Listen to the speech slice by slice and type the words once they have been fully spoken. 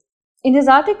In his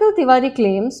article, Tiwari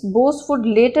claims Bose would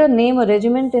later name a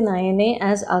regiment in INA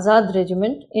as Azad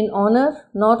Regiment in honor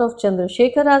not of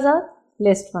Chandrasekhar Azad,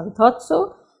 lest one thought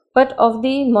so, but of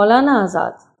the Maulana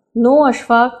Azad, no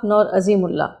Ashfaq nor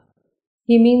Azimullah.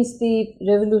 He means the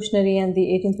revolutionary and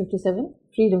the 1857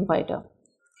 freedom fighter.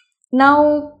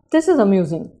 Now, this is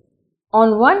amusing.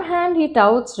 On one hand, he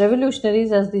touts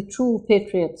revolutionaries as the true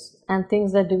patriots and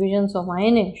thinks that divisions of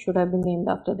INA should have been named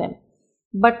after them.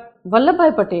 But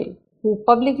Vallabhbhai Patel, who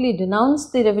publicly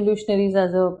denounced the revolutionaries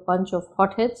as a bunch of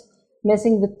hotheads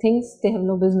messing with things they have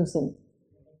no business in.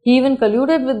 He even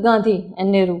colluded with Gandhi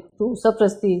and Nehru to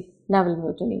suppress the naval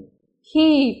mutiny.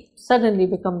 He suddenly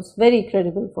becomes very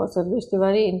credible for Sarvesh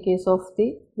Tiwari in case of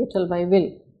the Vithalbhai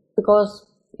will, because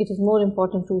it is more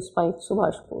important to spite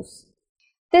Subhash Bose.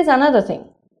 There's another thing.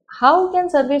 How can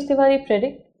Sarvesh Tiwari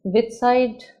predict which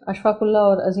side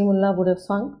Ashfaqullah or Azimullah would have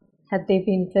swung had they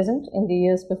been present in the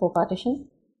years before partition?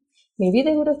 Maybe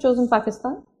they would have chosen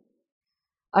Pakistan.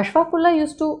 Ashfaqullah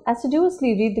used to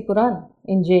assiduously read the Quran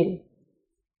in jail.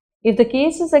 If the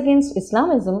case is against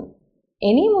Islamism,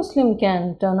 any Muslim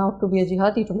can turn out to be a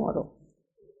jihadi tomorrow.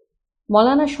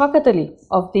 Maulana Shaukat Ali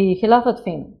of the Khilafat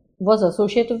fame was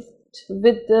associated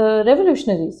with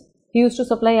revolutionaries. He used to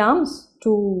supply arms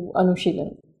to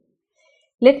Anushilan.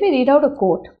 Let me read out a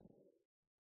quote.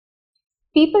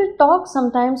 People talk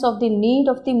sometimes of the need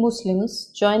of the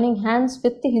Muslims joining hands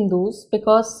with the Hindus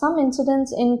because some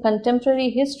incidents in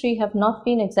contemporary history have not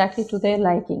been exactly to their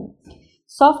liking.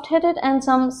 Soft-headed and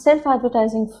some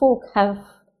self-advertising folk have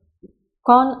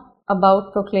gone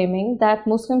about proclaiming that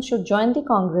Muslims should join the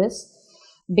Congress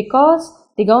because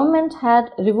the government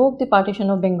had revoked the partition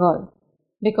of Bengal,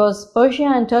 because Persia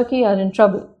and Turkey are in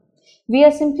trouble. We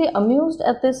are simply amused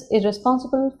at this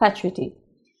irresponsible fatuity.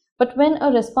 But when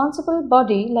a responsible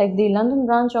body like the London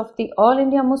branch of the All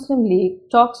India Muslim League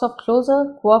talks of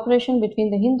closer cooperation between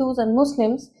the Hindus and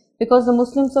Muslims because the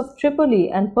Muslims of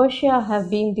Tripoli and Persia have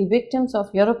been the victims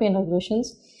of European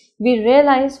aggressions, we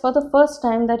realize for the first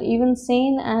time that even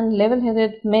sane and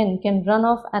level-headed men can run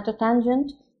off at a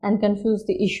tangent and confuse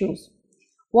the issues.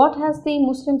 What has the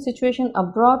Muslim situation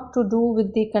abroad to do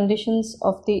with the conditions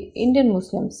of the Indian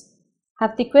Muslims?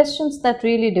 Have the questions that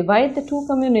really divide the two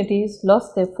communities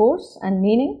lost their force and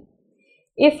meaning?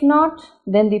 If not,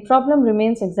 then the problem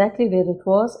remains exactly where it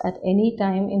was at any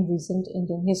time in recent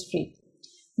Indian history.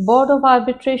 Board of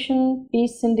Arbitration,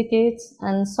 peace syndicates,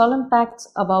 and solemn pacts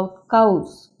about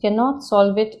cows cannot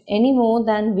solve it any more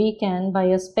than we can by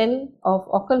a spell of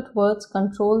occult words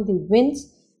control the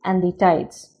winds and the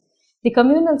tides. The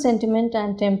communal sentiment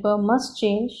and temper must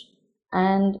change,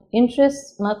 and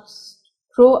interests must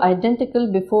grow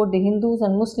identical before the Hindus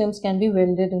and Muslims can be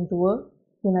welded into a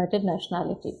united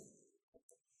nationality.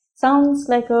 Sounds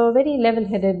like a very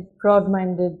level-headed,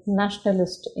 broad-minded,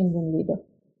 nationalist Indian leader,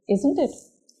 isn't it?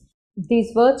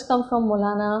 These words come from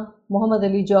Maulana Muhammad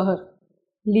Ali Jauhar,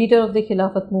 leader of the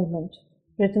Khilafat movement,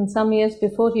 written some years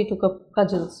before he took up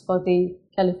cudgels for the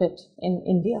caliphate in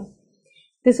India.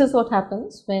 This is what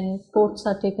happens when courts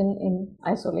are taken in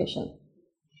isolation.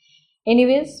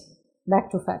 Anyways,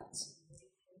 back to facts.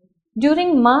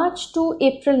 During March to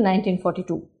April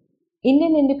 1942,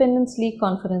 Indian Independence League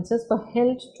conferences were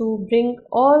held to bring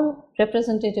all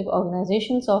representative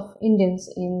organizations of Indians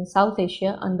in South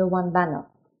Asia under one banner,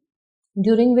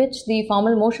 during which the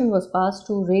formal motion was passed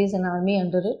to raise an army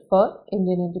under it for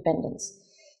Indian independence.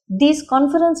 These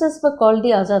conferences were called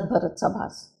the Azad Bharat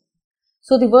Sabhas.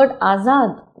 So the word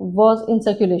Azad was in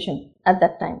circulation at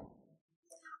that time.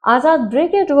 Azad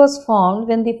Brigade was formed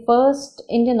when the first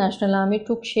Indian National Army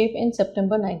took shape in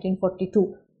September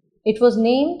 1942. It was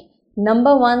named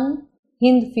Number 1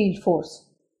 Hind Field Force.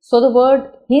 So the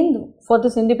word Hind for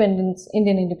this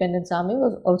Indian Independence Army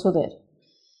was also there.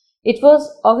 It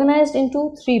was organized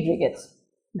into 3 brigades: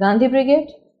 Gandhi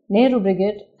Brigade, Nehru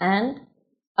Brigade, and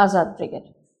Azad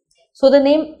Brigade. So the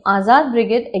name Azad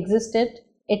Brigade existed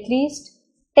at least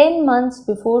 10 months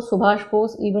before Subhash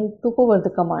Bose even took over the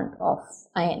command of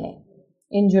INA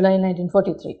in July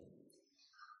 1943.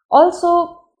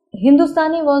 Also,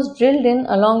 Hindustani was drilled in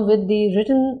along with the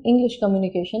written English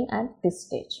communication at this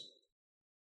stage.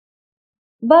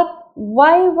 But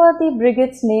why were the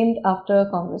brigades named after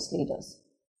Congress leaders?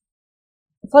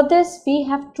 For this, we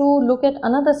have to look at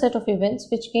another set of events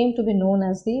which came to be known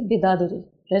as the Bidadari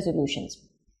resolutions.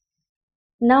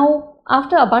 Now,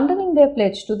 after abandoning their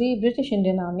pledge to the British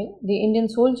Indian Army, the Indian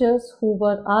soldiers who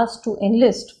were asked to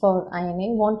enlist for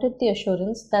INA wanted the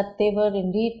assurance that they were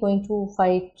indeed going to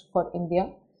fight for India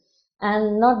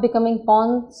and not becoming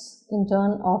pawns in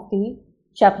turn of the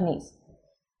Japanese.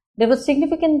 There was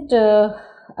significant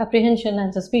apprehension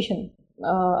and suspicion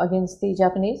against the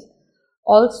Japanese,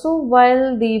 Also,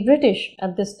 while the British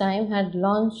at this time had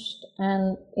launched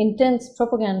an intense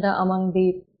propaganda among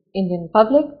the Indian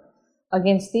public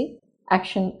against the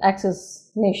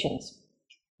Axis nations.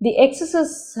 The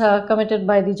excesses committed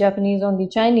by the Japanese on the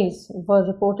Chinese were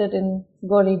reported in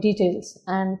gory details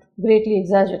and greatly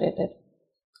exaggerated.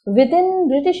 Within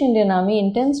British Indian Army,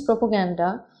 intense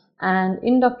propaganda and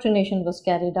indoctrination was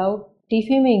carried out,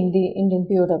 defaming the Indian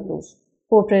POWs,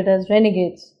 portrayed as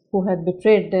renegades who had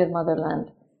betrayed their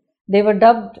motherland. They were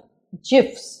dubbed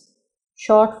JIFs,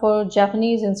 short for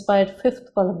Japanese-inspired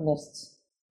fifth columnists,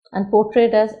 and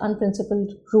portrayed as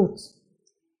unprincipled brutes.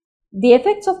 The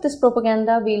effects of this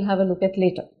propaganda we'll have a look at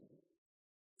later.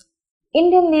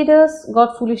 Indian leaders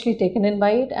got foolishly taken in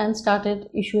by it and started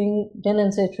issuing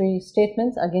denunciatory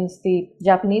statements against the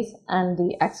Japanese and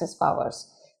the Axis powers,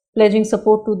 pledging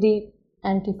support to the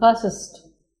anti-fascist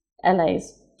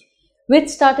allies, which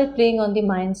started playing on the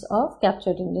minds of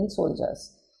captured Indian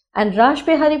soldiers. And Raj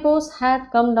Behari Bose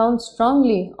had come down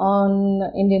strongly on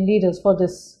Indian leaders for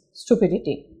this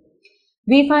stupidity.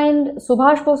 We find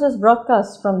Subhash Bose's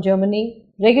broadcasts from Germany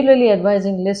regularly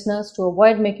advising listeners to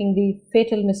avoid making the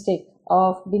fatal mistake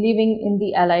of believing in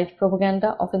the Allied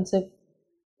propaganda offensive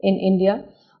in India,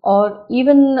 or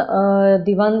even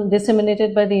the one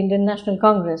disseminated by the Indian National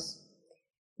Congress,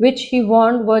 which he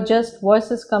warned were just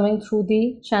voices coming through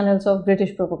the channels of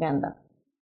British propaganda.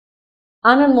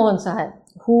 Anand Mohan Sahai,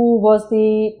 who was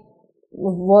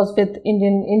with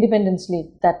Indian Independence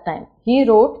League that time, he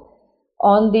wrote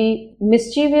on the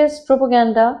mischievous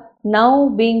propaganda now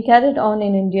being carried on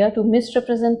in India to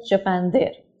misrepresent Japan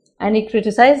there. And he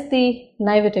criticized the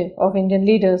naivete of Indian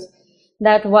leaders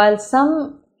that while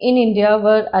some in India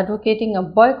were advocating a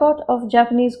boycott of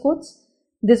Japanese goods,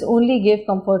 this only gave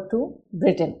comfort to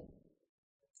Britain.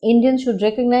 Indians should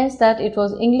recognize that it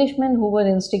was Englishmen who were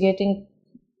instigating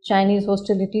Chinese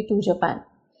hostility to Japan.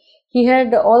 He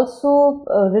had also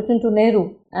written to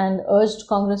Nehru and urged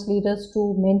Congress leaders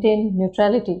to maintain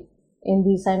neutrality in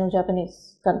the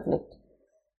Sino-Japanese conflict.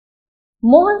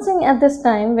 Mohan Singh at this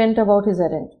time went about his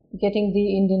errand, getting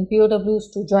the Indian POWs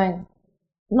to join,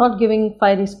 not giving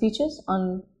fiery speeches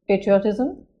on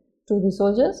patriotism to the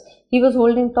soldiers. He was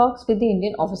holding talks with the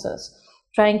Indian officers,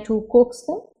 trying to coax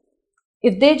them.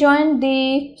 If they joined,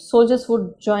 the soldiers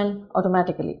would join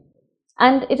automatically.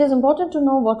 And it is important to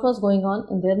know what was going on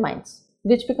in their minds,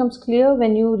 which becomes clear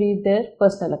when you read their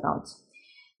personal accounts.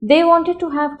 They wanted to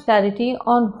have clarity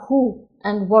on who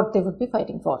and what they would be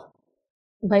fighting for.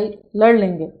 भाई लड़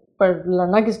लेंगे, पर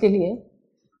लड़ना किसके लिए?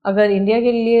 अगर India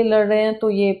के लिए लड़ रहे हैं तो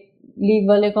ये लीग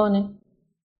वाले कौन है?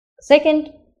 सेकंड,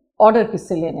 ऑर्डर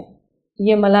किससे लेने?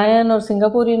 ये मलायन और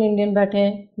सिंगापुरियन इंडियन बैठे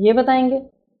हैं, ये बताएंगे,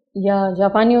 या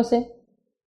जापानियों से?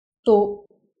 तो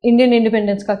इंडियन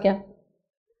इंडिपेंडेंस का क्या?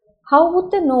 How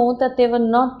would they know that they were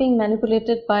not being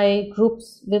manipulated by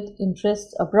groups with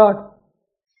interests abroad?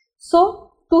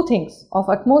 So, two things of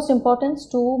utmost importance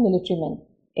to military men: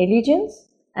 allegiance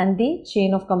and the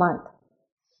chain of command.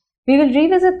 We will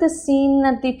revisit this scene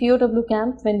at the POW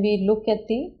camp when we look at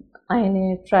the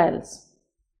INA trials.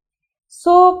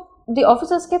 So, the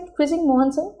officers kept quizzing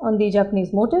Mohan Singh on the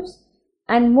Japanese motives,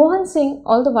 and Mohan Singh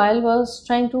all the while was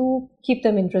trying to keep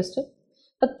them interested.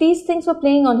 But these things were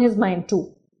playing on his mind too.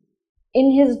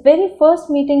 In his very first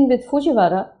meeting with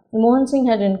Fujiwara, Mohan Singh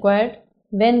had inquired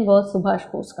when was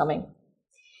Subhash Bose coming.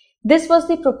 This was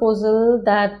the proposal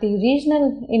that the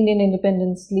regional Indian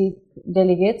Independence League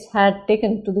delegates had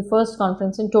taken to the first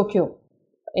conference in Tokyo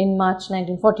in March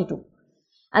 1942.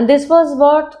 And this was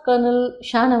what Colonel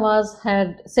Shah Nawaz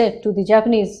had said to the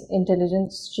Japanese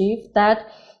intelligence chief, that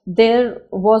there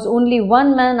was only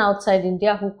one man outside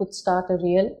India who could start a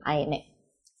real INA.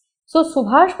 So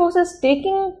Subhash Bose's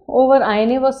taking over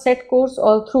INA was set course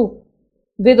all through,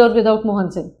 with or without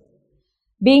Mohan Singh.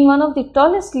 Being one of the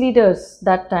tallest leaders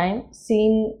that time,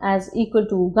 seen as equal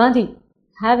to Gandhi,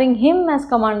 having him as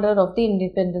commander of the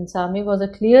Independence Army was a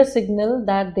clear signal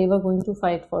that they were going to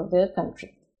fight for their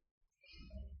country.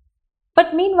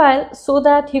 But meanwhile, so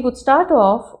that he could start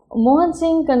off, Mohan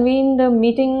Singh convened a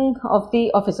meeting of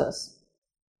the officers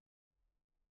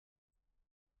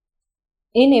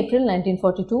in April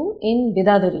 1942 in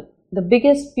Bidadari, the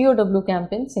biggest POW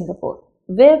camp in Singapore,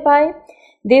 whereby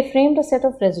they framed a set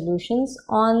of resolutions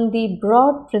on the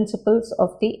broad principles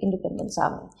of the Independence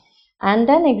Army and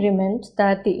an agreement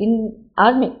that the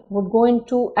army would go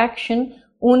into action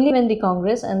only when the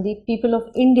Congress and the people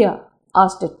of India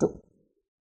asked it to.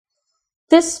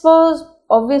 This was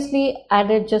obviously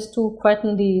added just to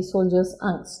quieten the soldiers'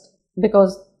 angst,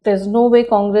 because there's no way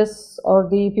Congress or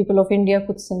the people of India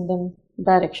could send them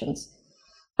directions.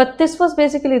 But this was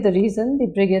basically the reason the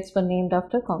brigades were named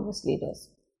after Congress leaders.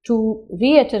 to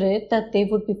reiterate that they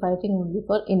would be fighting only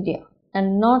for India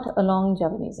and not along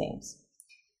Javanese aims.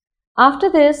 After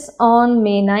this, on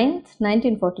May 9th,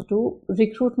 1942,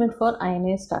 recruitment for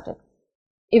INA started.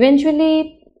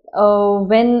 Eventually,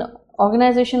 when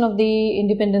organization of the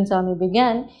Independence Army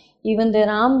began, even their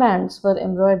armbands were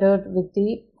embroidered with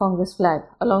the Congress flag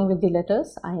along with the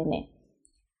letters INA.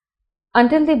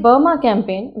 Until the Burma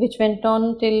campaign, which went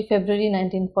on till February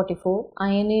 1944,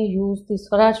 INA used the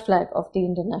Swaraj flag of the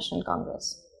Indian National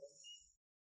Congress.